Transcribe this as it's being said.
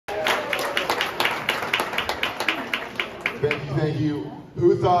thank you.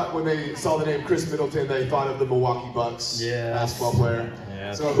 Who thought when they saw the name Chris Middleton, they thought of the Milwaukee Bucks basketball player?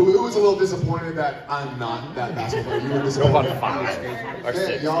 Yeah. So who was a little disappointed that I'm not that basketball player? You were disappointed. Go on 5 or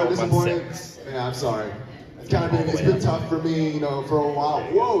 6. Y'all are disappointed? Yeah, I'm sorry. It's been tough for me, for a while.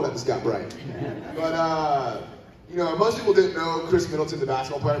 Whoa, that just got bright. But most people didn't know Chris Middleton, the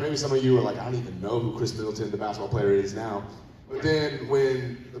basketball player. Maybe some of you are like, I don't even know who Chris Middleton, the basketball player, is now. But then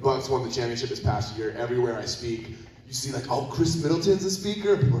when the Bucks won the championship this past year, everywhere I speak, you see like, oh, Chris Middleton's a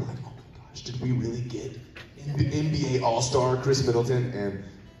speaker. People are like, oh my gosh, did we really get NBA All-Star Chris Middleton? And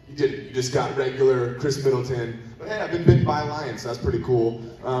you didn't. You just got regular Chris Middleton. But hey, I've been bitten by a lion, so that's pretty cool.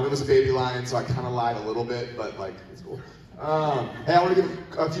 It was a baby lion, so I kind of lied a little bit, but like, it's cool. Hey, I want to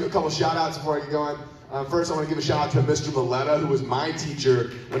give a couple shout outs before I get going. First, I want to give a shout out to Mr. Milletta, who was my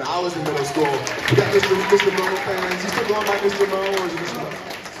teacher when I was in middle school. We got Mr. Mo fans. Is he still going by Mr. Mo, or is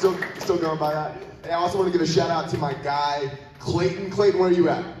he still going by that? Hey, I also want to give a shout out to my guy, Clayton. Clayton, where are you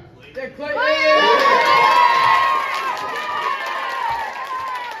at? Clayton! Clayton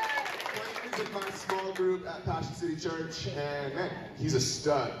is in my small group at Passion City Church, and man, he's a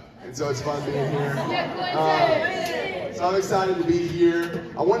stud. And so it's fun being here. So I'm excited to be here.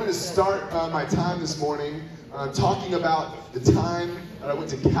 I wanted to start my time this morning talking about the time that I went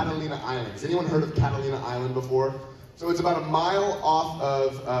to Catalina Island. Has anyone heard of Catalina Island before? So it's about a mile off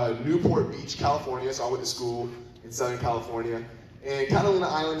of Newport Beach, California. So I went to school in Southern California. And Catalina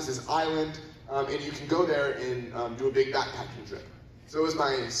Island is this island, and you can go there and do a big backpacking trip. So it was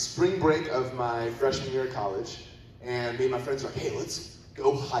my spring break of my freshman year of college, and me and my friends were like, hey, let's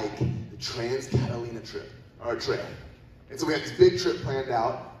go hike the Trans-Catalina Trail. And so we had this big trip planned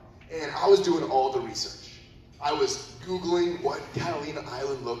out, and I was doing all the research. I was Googling what Catalina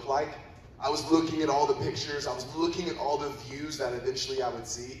Island looked like. I was looking at all the pictures. I was looking at all the views that eventually I would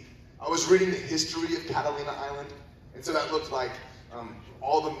see. I was reading the history of Catalina Island, and so that looked like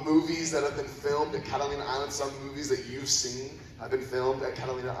all the movies that have been filmed at Catalina Island. Some movies that you've seen have been filmed at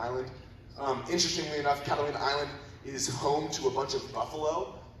Catalina Island. Interestingly enough, Catalina Island is home to a bunch of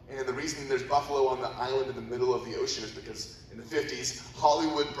buffalo, and the reason there's buffalo on the island in the middle of the ocean is because in the 50s,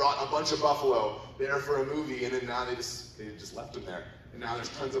 Hollywood brought a bunch of buffalo there for a movie, and then now they just left them there. And now there's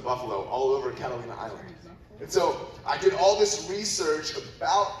tons of buffalo all over Catalina Island. And so I did all this research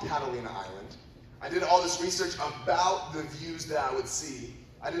about Catalina Island. I did all this research about the views that I would see.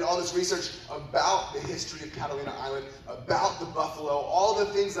 I did all this research about the history of Catalina Island, about the buffalo, all the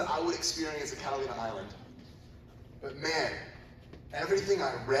things that I would experience at Catalina Island. But man, everything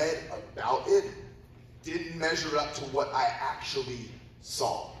I read about it didn't measure up to what I actually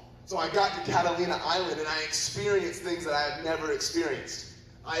saw. So I got to Catalina Island and I experienced things that I had never experienced.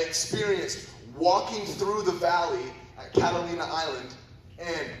 I experienced walking through the valley at Catalina Island,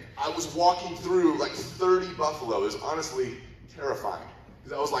 and I was walking through like 30 buffalo. It was honestly terrifying.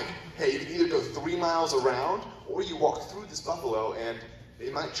 Because I was like, hey, you can either go 3 miles around, or you walk through this buffalo and they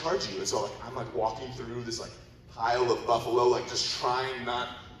might charge you. And so I'm like walking through this like pile of buffalo, like just trying not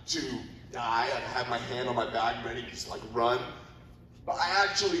to die. I had my hand on my back ready to just like run. But I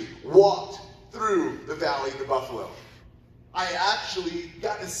actually walked through the valley of the buffalo. I actually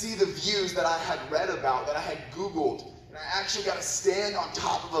got to see the views that I had read about, that I had Googled. And I actually got to stand on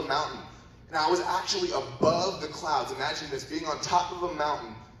top of a mountain. And I was actually above the clouds. Imagine this, being on top of a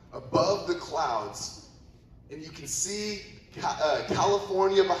mountain, above the clouds. And you can see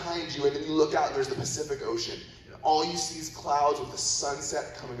California behind you, and then you look out and there's the Pacific Ocean. And all you see is clouds with the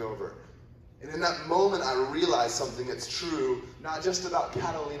sunset coming over. And in that moment, I realized something that's true, not just about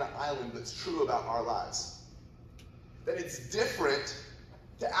Catalina Island, but it's true about our lives. That it's different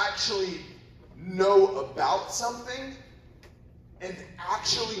to actually know about something and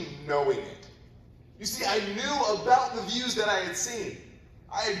actually knowing it. You see, I knew about the views that I had seen.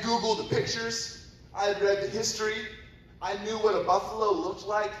 I had Googled the pictures. I had read the history. I knew what a buffalo looked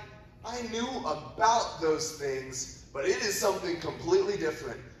like. I knew about those things, but it is something completely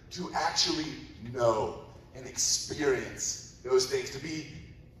different to actually know and experience those things, to be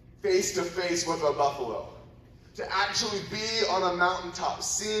face to face with a buffalo, to actually be on a mountaintop,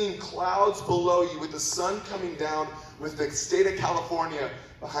 seeing clouds below you with the sun coming down with the state of California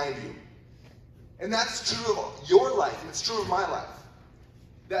behind you. And that's true of your life, and it's true of my life,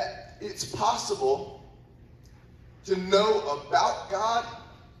 that it's possible to know about God,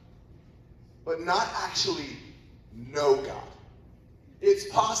 but not actually know God. It's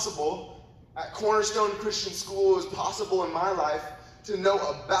possible at Cornerstone Christian School, it's possible in my life to know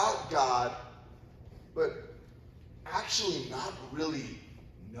about God, but actually not really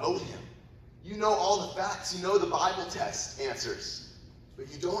know Him. You know all the facts, you know the Bible test answers,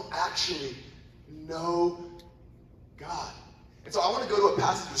 but you don't actually know God. And so I want to go to a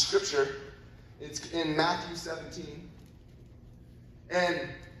passage of scripture. It's in Matthew 17. And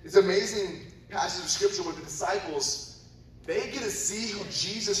it's an amazing passage of scripture where the disciples, they get to see who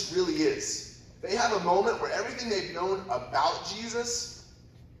Jesus really is. They have a moment where everything they've known about Jesus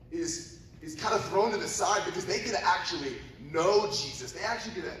is kind of thrown to the side because they get to actually know Jesus. They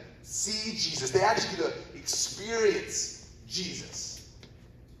actually get to see Jesus. They actually get to experience Jesus.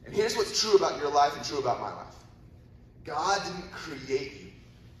 And here's what's true about your life and true about my life. God didn't create you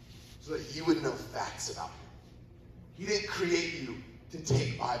so that you would know facts about him. He didn't create you to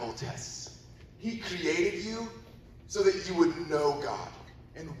take Bible tests. He created you so that you would know God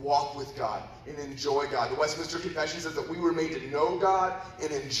and walk with God and enjoy God. The Westminster Confession says that we were made to know God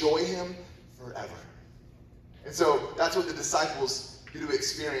and enjoy him forever. And so that's what the disciples get to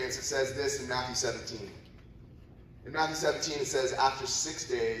experience. It says this in Matthew 17. In Matthew 17 it says, after 6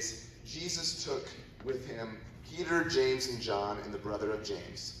 days, Jesus took with him Peter, James, and John, and the brother of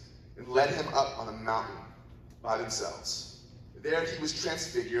James, and led him up on a mountain by themselves. There he was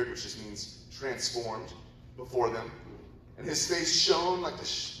transfigured, which just means transformed, before them. And his face shone like the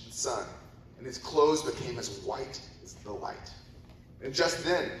sun, and his clothes became as white as the light. And just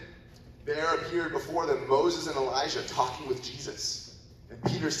then, there appeared before them Moses and Elijah talking with Jesus. And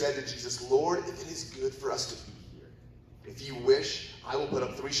Peter said to Jesus, Lord, if it is good for us to be here, if you wish, I will put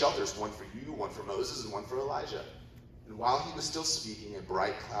up 3 shelters, one for you, one for Moses, and one for Elijah. And while he was still speaking, a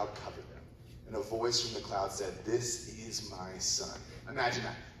bright cloud covered them. And a voice from the cloud said, this is my son. Imagine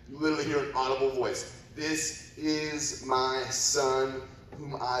that. You literally hear an audible voice. This is my son,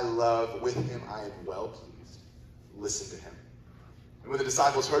 whom I love. With him I am well pleased. Listen to him. And when the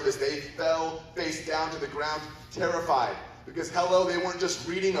disciples heard this, they fell face down to the ground, terrified. Because, hello, they weren't just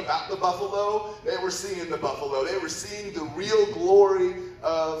reading about the buffalo. They were seeing the buffalo. They were seeing the real glory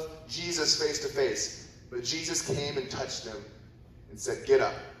of Jesus face to face. But Jesus came and touched them and said, get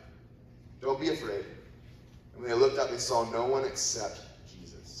up. Don't be afraid. And when they looked up, they saw no one except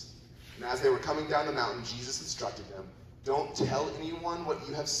Jesus. And as they were coming down the mountain, Jesus instructed them, don't tell anyone what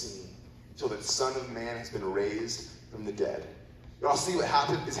you have seen until the Son of Man has been raised from the dead. You all see what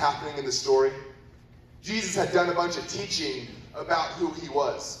is happening in the story? Jesus had done a bunch of teaching about who he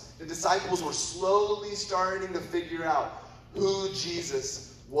was. The disciples were slowly starting to figure out who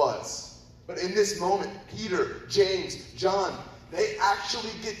Jesus was. But in this moment, Peter, James, John, they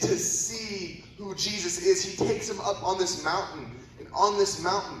actually get to see who Jesus is. He takes them up on this mountain, and on this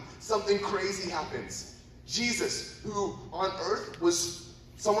mountain, something crazy happens. Jesus, who on earth was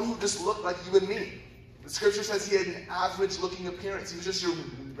someone who just looked like you and me. The scripture says he had an average-looking appearance. He was just your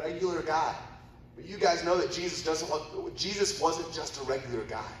regular guy. But you guys know that Jesus wasn't just a regular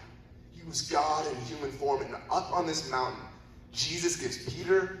guy. He was God in human form. And up on this mountain, Jesus gives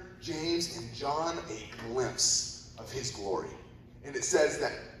Peter, James, and John a glimpse of his glory. And it says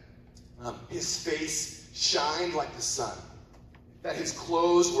that his face shined like the sun, that his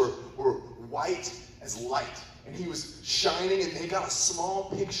clothes were white as light, and he was shining, and they got a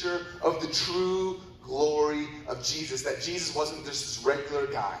small picture of the true glory of Jesus, that Jesus wasn't just this regular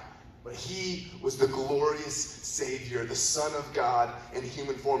guy, but he was the glorious Savior, the Son of God in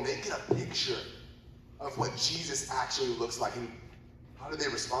human form. They get a picture of what Jesus actually looks like. And how did they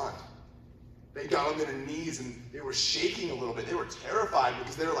respond? They got on their knees and they were shaking a little bit. They were terrified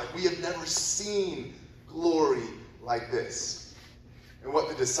because they were like, we have never seen glory like this. And what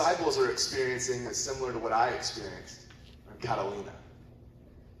the disciples are experiencing is similar to what I experienced on Catalina.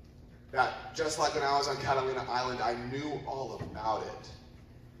 That just like when I was on Catalina Island, I knew all about it,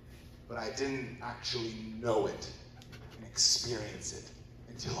 but I didn't actually know it and experience it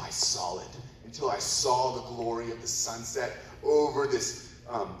until I saw it, until I saw the glory of the sunset over this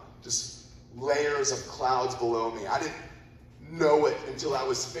just layers of clouds below me. I didn't know it until I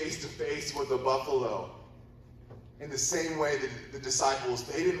was face to face with a buffalo. In the same way that the disciples,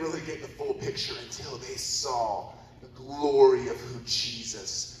 they didn't really get the full picture until they saw the glory of who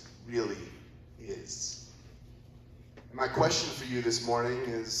Jesus really is. And my question for you this morning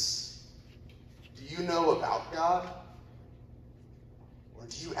is, do you know about God? Or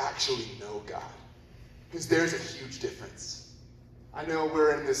do you actually know God? Because there's a huge difference. I know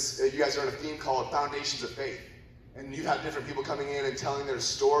we're in this, you guys are in a theme called Foundations of Faith. And you've had different people coming in and telling their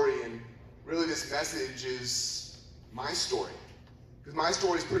story. And really this message is my story. Because my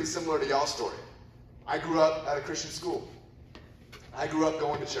story is pretty similar to y'all's story. I grew up at a Christian school. I grew up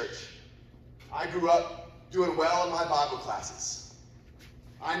going to church. I grew up doing well in my Bible classes.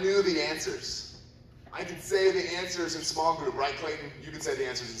 I knew the answers. I could say the answers in small group, right, Clayton? You can say the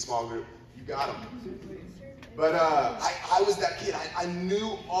answers in small group. You got them. But I was that kid. I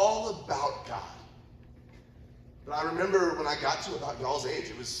knew all about God. But I remember when I got to about y'all's age,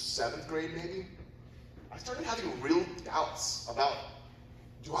 it was 7th grade maybe, I started having real doubts about,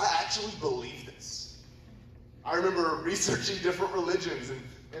 do I actually believe this? I remember researching different religions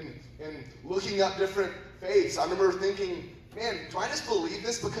and looking up different faiths. I remember thinking, man, do I just believe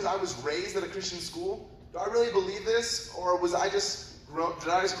this because I was raised at a Christian school? Do I really believe this? Or did I just grow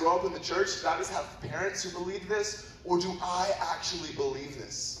up in the church? Did I just have parents who believe this? Or do I actually believe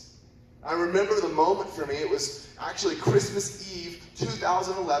this? I remember the moment for me, it was actually Christmas Eve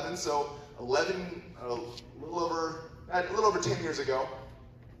 2011, so a little over 10 years ago,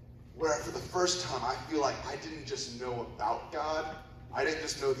 where for the first time I feel like I didn't just know about God, I didn't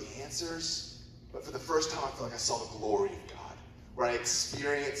just know the answers, but for the first time I feel like I saw the glory of God, where I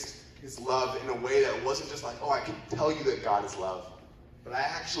experienced His love in a way that wasn't just like, oh, I can tell you that God is love, but I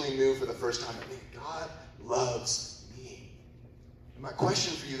actually knew for the first time that, man, God loves me. And my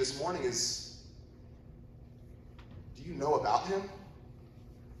question for you this morning is, do you know about Him?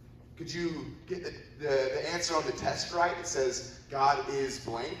 Could you get the answer on the test right? It says, God is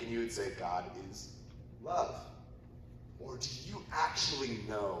blank, and you would say, God is love. Or do you actually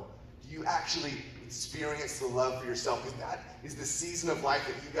know? Do you actually experience the love for yourself? Because that is the season of life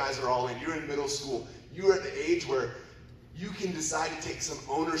that you guys are all in. You're in middle school. You're at the age where you can decide to take some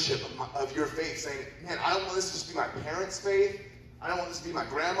ownership of your faith, saying, man, I don't want this to just be my parents' faith. I don't want this to be my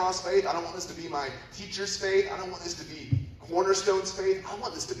grandma's faith. I don't want this to be my teacher's faith. I don't want this to be Cornerstone's faith. I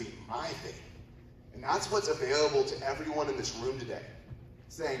want this to be my faith. And that's what's available to everyone in this room today.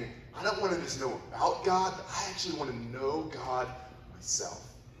 Saying, I don't want to just know about God, but I actually want to know God myself.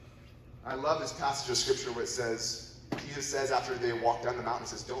 I love this passage of scripture where it says, Jesus says after they walk down the mountain, he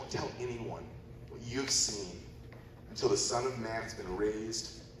says, don't tell anyone what you've seen until the Son of Man has been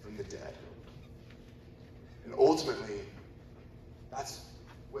raised from the dead. And ultimately, that's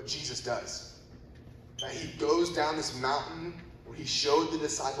what Jesus does. That he goes down this mountain where he showed the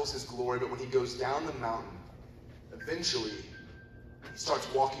disciples his glory, but when he goes down the mountain, eventually he starts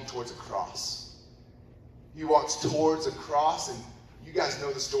walking towards a cross. He walks towards a cross, and you guys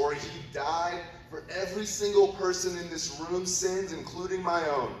know the story. He died for every single person in this room's sins, including my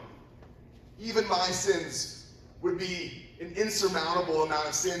own. Even my sins would be an insurmountable amount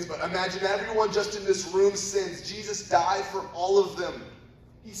of sins, but imagine everyone just in this room's sins. Jesus died for all of them.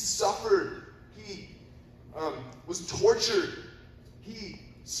 He suffered. He was tortured. He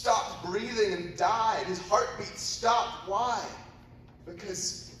stopped breathing and died. His heartbeat stopped. Why?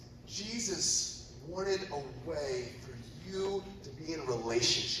 Because Jesus wanted a way for you to be in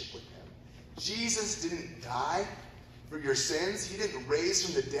relationship with him. Jesus didn't die for your sins. He didn't raise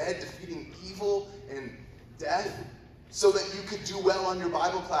from the dead, defeating evil and death so that you could do well on your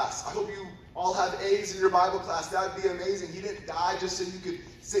Bible class. I hope you all have A's in your Bible class. That would be amazing. He didn't die just so you could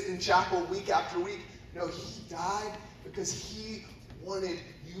sit in chapel week after week. No, he died because he wanted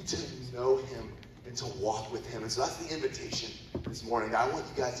you to know him and to walk with him. And so that's the invitation this morning that I want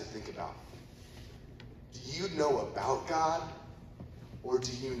you guys to think about. Do you know about God, or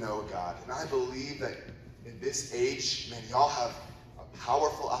do you know God? And I believe that in this age, man, y'all have a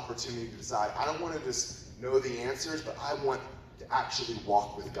powerful opportunity to decide. I don't want to just know the answers, but I want to actually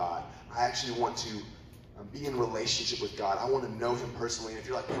walk with God. I actually want to be in relationship with God. I want to know him personally. And if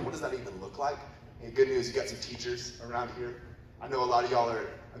you're like, man, what does that even look like? Hey, good news, you got some teachers around here. I know a lot of y'all are at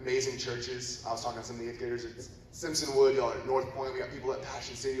amazing churches. I was talking to some of the 8th graders at Simpson Wood. Y'all are at North Point. We got people at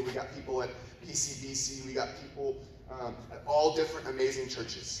Passion City. We got people at PCBC. We got people at all different amazing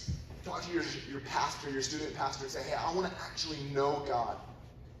churches. Talk to your pastor, your student pastor, and say, hey, I want to actually know God.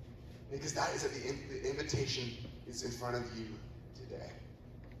 Because that is the invitation is in front of you today.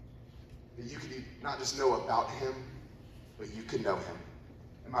 That you could not just know about him, but you could know him.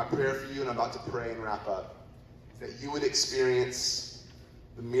 And my prayer for you, and I'm about to pray and wrap up, is that you would experience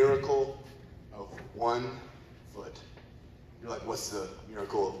the miracle of 1 foot. You're like, what's the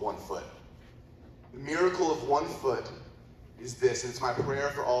miracle of 1 foot? The miracle of 1 foot is this, and it's my prayer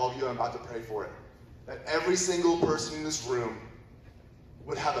for all of you, and I'm about to pray for it, that every single person in this room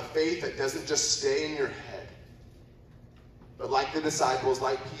would have a faith that doesn't just stay in your head, but like the disciples,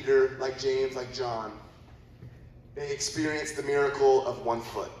 like Peter, like James, like John, they experienced the miracle of 1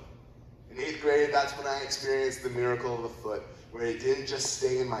 foot. In 8th grade, that's when I experienced the miracle of the foot, where it didn't just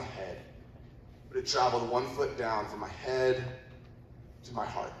stay in my head, but it traveled 1 foot down from my head to my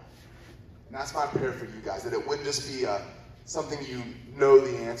heart. And that's my prayer for you guys, that it wouldn't just be something you know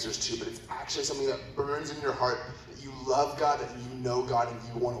the answers to, but it's actually something that burns in your heart, that you love God, that you know God, and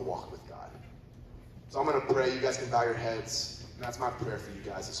you want to walk with God. So I'm going to pray. You guys can bow your heads, and that's my prayer for you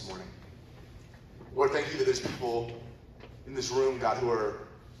guys this morning. Lord, thank you that there's people in this room, God, who are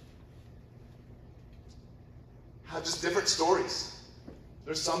have just different stories.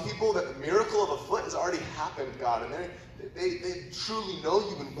 There's some people that the miracle of a foot has already happened, God, and they truly know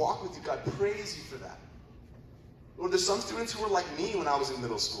you and walk with you. God, praise you for that. Lord, there's some students who were like me when I was in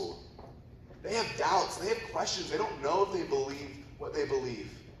middle school. They have doubts, they have questions, they don't know if they believe what they believe.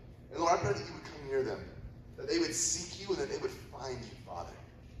 And Lord, I pray that you would come near them, that they would seek you and that they would find you, Father.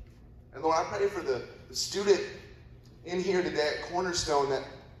 And Lord, I pray for the student in here today at Cornerstone that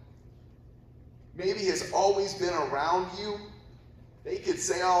maybe has always been around you. They could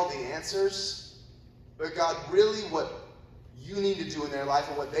say all the answers, but God, really what you need to do in their life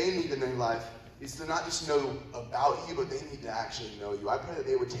and what they need in their life is to not just know about you, but they need to actually know you. I pray that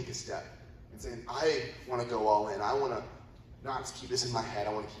they would take a step and say, I want to go all in. I want to not just keep this in my head,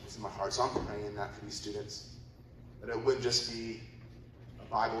 I want to keep this in my heart. So I'm praying that for these students, that it wouldn't just be a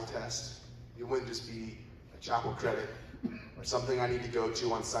Bible test. It wouldn't just be a chapel credit or something I need to go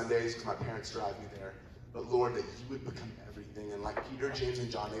to on Sundays because my parents drive me there. But Lord, that you would become everything. And like Peter, James,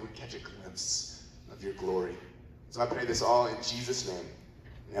 and John, they would catch a glimpse of your glory. So I pray this all in Jesus' name.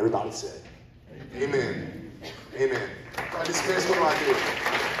 And everybody said, amen. Amen. I just finished, what do I do?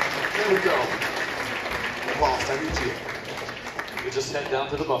 There we go. I'm lost, I need you. You just head down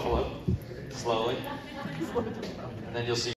to the Buffalo, slowly, and then you'll see